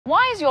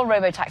Why is your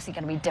Robotaxi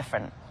going to be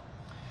different?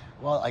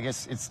 Well, I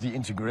guess it's the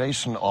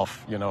integration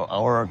of,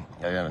 our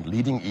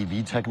leading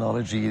EV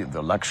technology,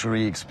 the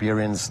luxury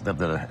experience that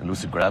the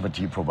Lucid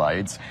Gravity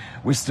provides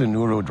with the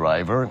Neuro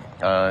driver,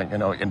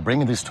 and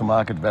bringing this to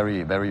market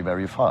very, very,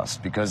 very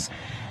fast. Because,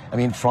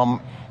 from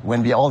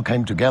when we all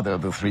came together,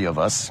 the three of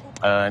us,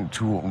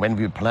 to when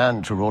we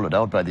plan to roll it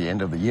out by the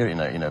end of the year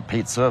in a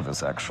paid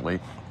service, actually,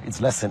 it's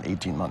less than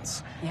 18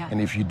 months. Yeah. And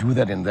if you do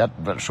that in that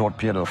short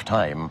period of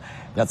time,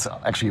 that's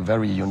actually a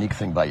very unique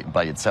thing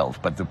by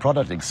itself. But the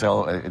product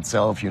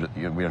itself,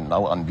 we are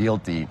now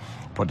unveiled the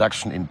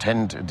production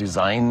intent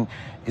design.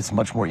 It's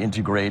much more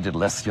integrated,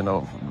 less, a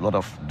lot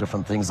of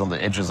different things on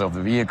the edges of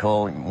the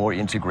vehicle, more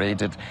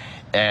integrated.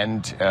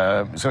 And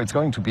so it's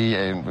going to be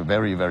a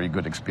very, very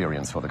good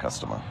experience for the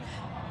customer.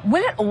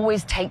 Will it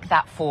always take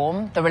that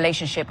form, the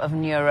relationship of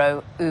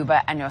Neuro,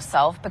 Uber, and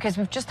yourself? Because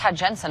we've just had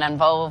Jensen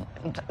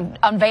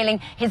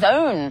unveiling his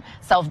own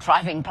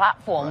self-driving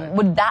platform. Right.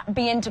 Would that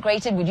be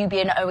integrated? Would you be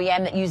an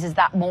OEM that uses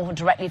that more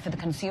directly for the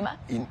consumer?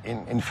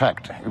 In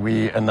fact,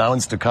 we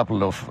announced a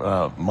couple of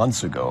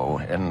months ago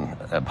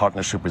a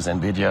partnership with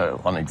Nvidia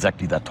on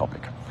exactly that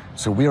topic.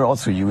 So we are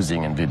also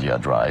using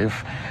Nvidia Drive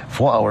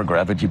for our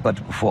Gravity, but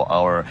for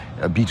our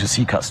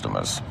B2C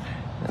customers.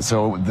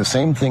 So the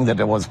same thing that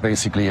was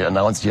basically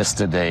announced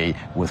yesterday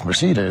with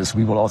Mercedes,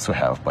 we will also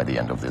have by the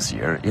end of this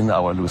year in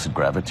our Lucid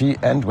Gravity.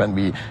 And when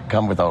we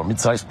come with our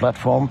mid-sized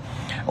platform,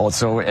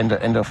 also end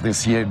of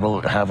this year,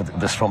 we'll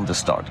have this from the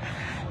start.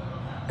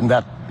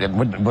 But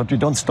we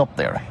don't stop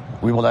there.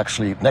 We will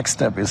actually, next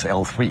step is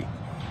L3,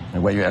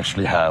 where you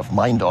actually have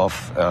mind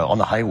off on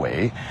the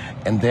highway,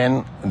 and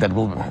then that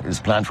is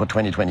planned for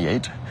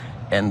 2028.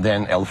 And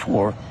then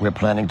L4, we're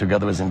planning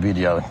together with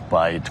Nvidia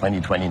by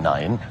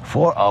 2029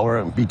 for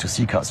our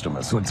B2C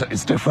customers. So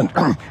it's different.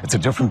 It's a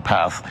different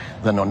path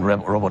than on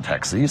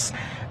Robotaxis.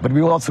 But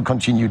we will also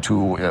continue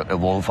to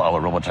evolve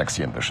our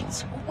Robotaxi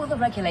ambitions. Will the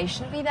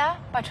regulation be there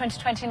by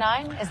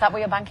 2029? Is that what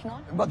you're banking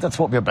on? But that's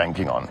what we're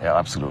banking on. Yeah,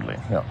 absolutely.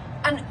 Yeah.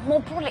 And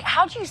more broadly,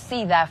 how do you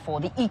see,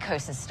 therefore, the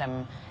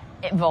ecosystem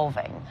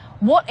evolving?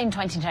 What in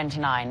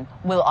 2029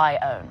 will I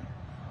own?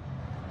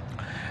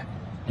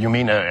 You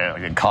mean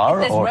a car?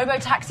 There's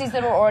Robotaxis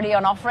that are already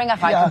on offering.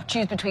 If I could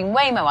choose between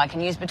Waymo, I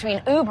can use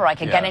between Uber, I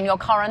could get in your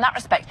car in that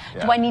respect.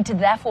 Yeah. Do I need to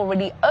therefore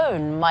really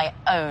own my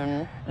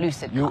own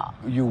Lucid car?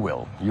 You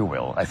will.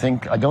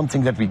 I don't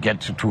think that we get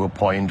to a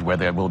point where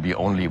there will be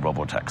only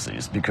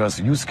Robotaxis, because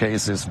use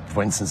cases,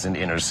 for instance, in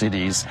inner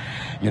cities,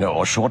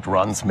 or short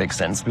runs make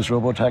sense with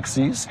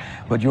Robotaxis,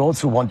 but you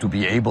also want to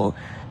be able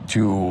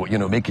to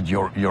make it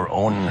your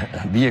own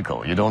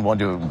vehicle. You don't want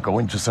to go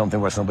into something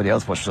where somebody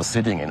else was just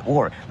sitting in.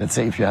 Or let's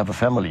say if you have a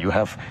family, you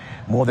have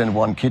more than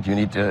one kid, you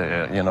need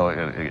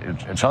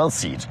a child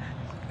seat.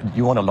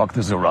 You want to lock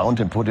this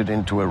around and put it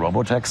into a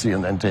Robotaxi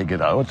and then take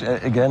it out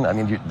again?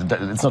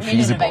 It's not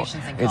feasible.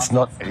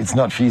 It's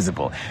not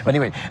feasible. But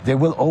anyway, there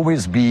will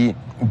always be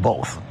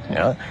both.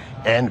 Yeah.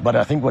 But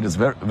I think what is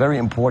very, very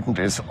important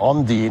is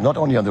not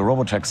only on the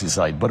Robotaxi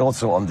side, but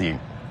also on the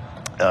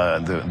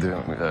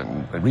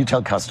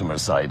retail customer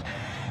side,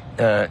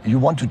 you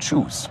want to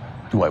choose.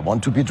 Do I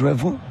want to be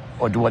driven,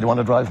 or do I want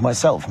to drive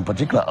myself? In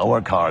particular,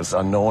 our cars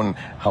are known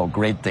how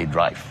great they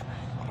drive.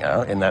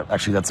 And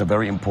that's a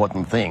very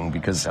important thing,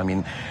 because,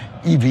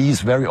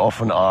 EVs very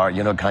often are,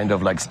 kind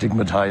of like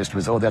stigmatized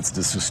with, that's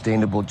the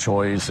sustainable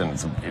choice, and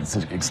it's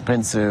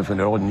expensive, and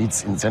it all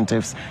needs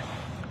incentives.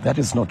 That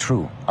is not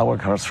true. Our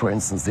cars, for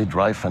instance, they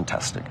drive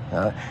fantastic.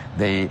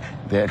 They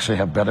actually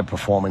have better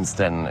performance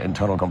than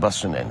internal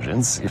combustion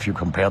engines if you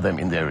compare them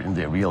in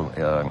their real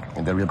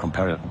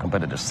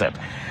competitive set.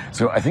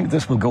 So I think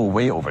this will go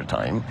away over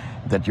time,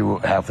 that you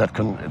have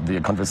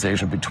the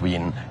conversation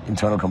between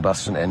internal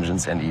combustion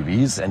engines and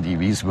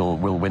EVs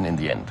will win in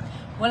the end.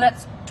 Well,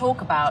 let's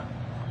talk about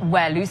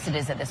where Lucid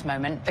is at this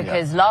moment,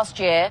 because last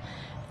year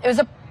it was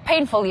a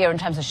painful year in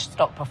terms of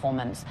stock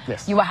performance.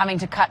 Yes. You were having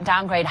to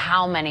downgrade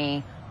how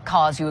many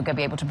cars you were going to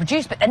be able to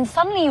produce, but then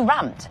suddenly you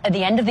ramped at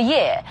the end of the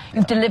year.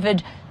 You've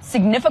delivered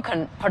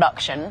significant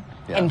production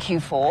in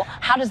Q4.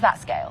 How does that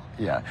scale?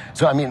 Yeah.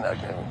 So,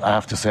 I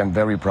have to say I'm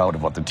very proud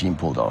of what the team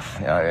pulled off.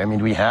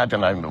 We had,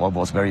 and I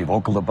was very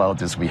vocal about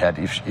this, we had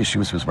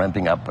issues with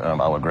ramping up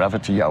our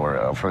Gravity,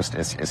 our first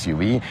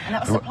SUV. And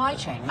that was supply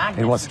chain,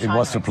 It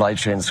was supply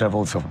chain,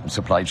 several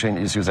supply chain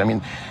issues.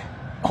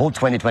 Whole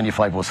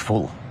 2025 was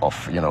full of,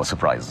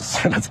 surprises.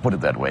 Let's put it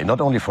that way. Not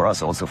only for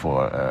us, also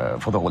for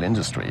the whole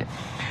industry.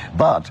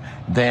 But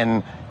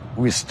then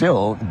we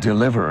still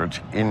delivered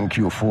in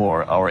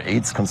Q4 our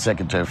 8th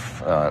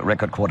consecutive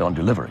record quarter on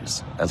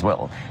deliveries as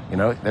well.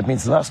 That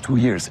means the last 2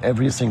 years,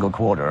 every single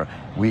quarter,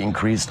 we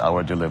increased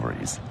our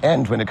deliveries.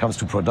 And when it comes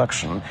to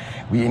production,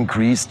 we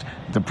increased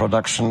the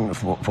production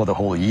for the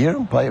whole year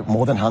by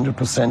more than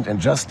 100%. And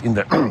just in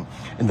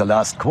the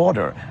last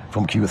quarter,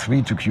 from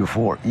Q3 to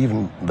Q4,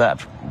 even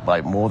that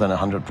by more than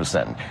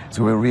 100%.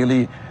 So we're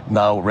really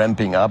now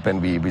ramping up,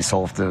 and we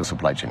solved the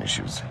supply chain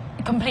issues.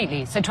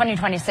 Completely. So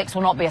 2026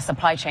 will not be a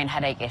supply chain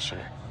headache issue?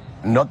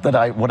 Not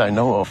that what I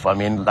know of.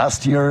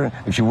 Last year,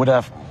 if you would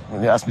have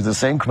you asked me the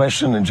same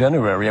question in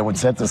January, I would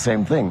say the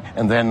same thing.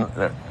 And then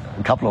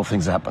a couple of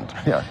things happened.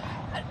 Yeah.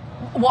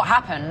 What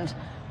happened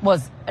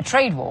was a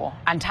trade war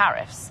and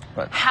tariffs.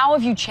 Right. How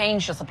have you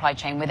changed your supply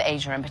chain with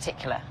Asia in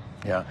particular?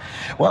 Yeah.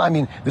 Well, I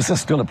mean, this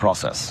is still a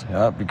process,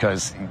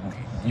 because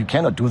you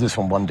cannot do this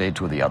from one day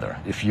to the other.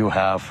 If you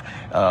have,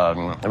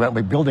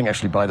 we're building,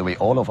 actually, by the way,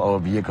 all of our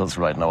vehicles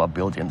right now are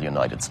built in the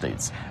United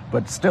States.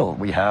 But still,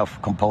 we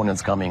have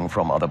components coming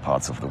from other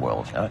parts of the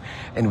world.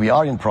 And we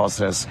are in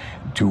process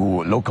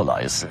to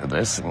localize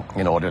this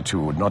in order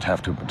to not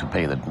have to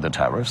pay the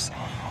tariffs.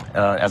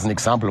 As an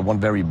example, one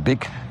very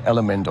big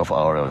element of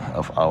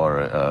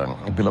our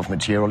bill of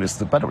material is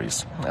the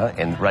batteries.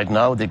 And right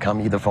now they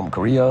come either from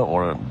Korea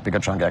or a bigger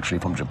chunk actually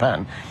from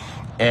Japan.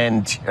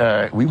 And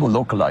we will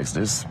localize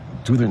this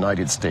to the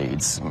United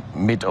States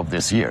mid of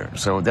this year.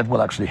 So that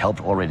will actually help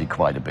already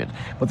quite a bit.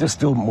 But there's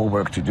still more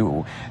work to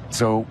do.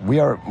 So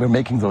we're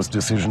making those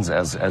decisions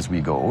as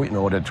we go in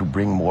order to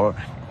bring more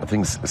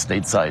things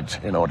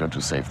stateside in order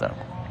to save them.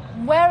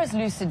 Where is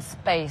Lucid's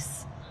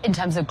space in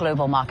terms of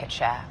global market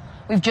share?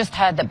 We've just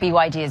heard that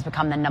BYD has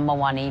become the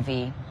 #1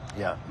 EV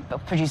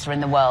producer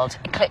in the world,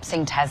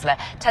 eclipsing Tesla.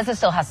 Tesla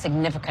still has a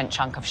significant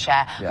chunk of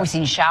share. Yeah. We've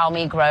seen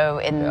Xiaomi grow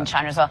in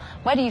China as well.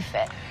 Where do you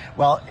fit?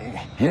 Well,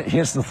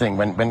 here's the thing.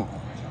 When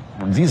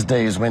these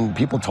days, when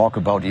people talk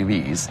about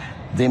EVs,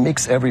 they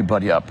mix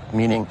everybody up,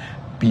 meaning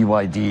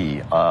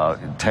BYD,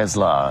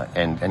 Tesla,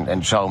 and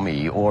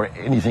Xiaomi, or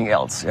anything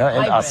else, and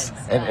hybrids,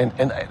 us,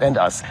 and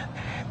us.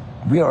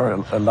 We are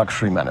a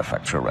luxury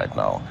manufacturer right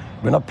now.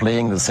 We're not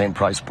playing the same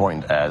price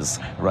point as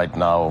right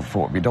now.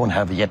 We don't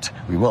have yet,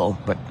 we will,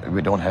 but we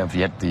don't have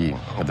yet the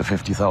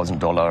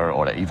 $50,000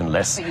 or even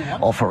less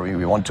offer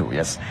we want to,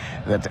 yes,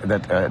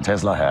 that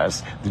Tesla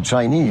has. The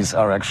Chinese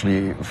are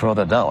actually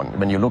further down.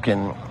 When you look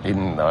in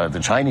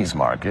the Chinese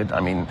market, I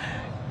mean,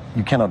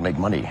 you cannot make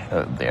money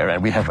there.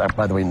 And we have,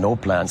 by the way, no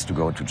plans to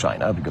go to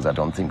China, because I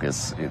don't think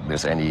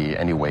there's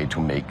any way to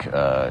make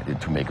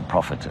a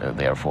profit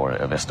there for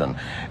a Western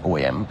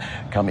OEM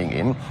coming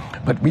in.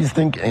 But we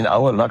think in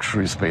our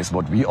luxury space,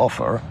 what we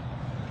offer,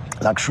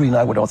 luxury, and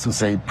I would also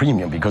say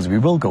premium, because we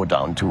will go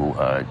down to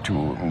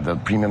the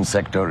premium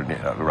sector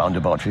around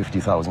about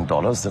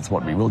 $50,000. That's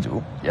what we will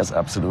do. Yes,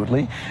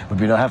 absolutely. But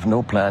we have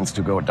no plans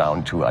to go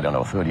down to, I don't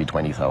know, $30,000,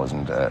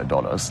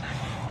 $20,000.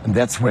 And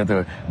that's where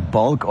the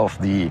bulk of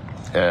the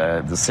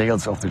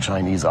sales of the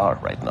Chinese are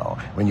right now.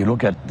 When you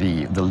look at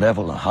the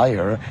level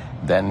higher,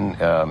 then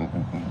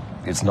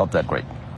it's not that great.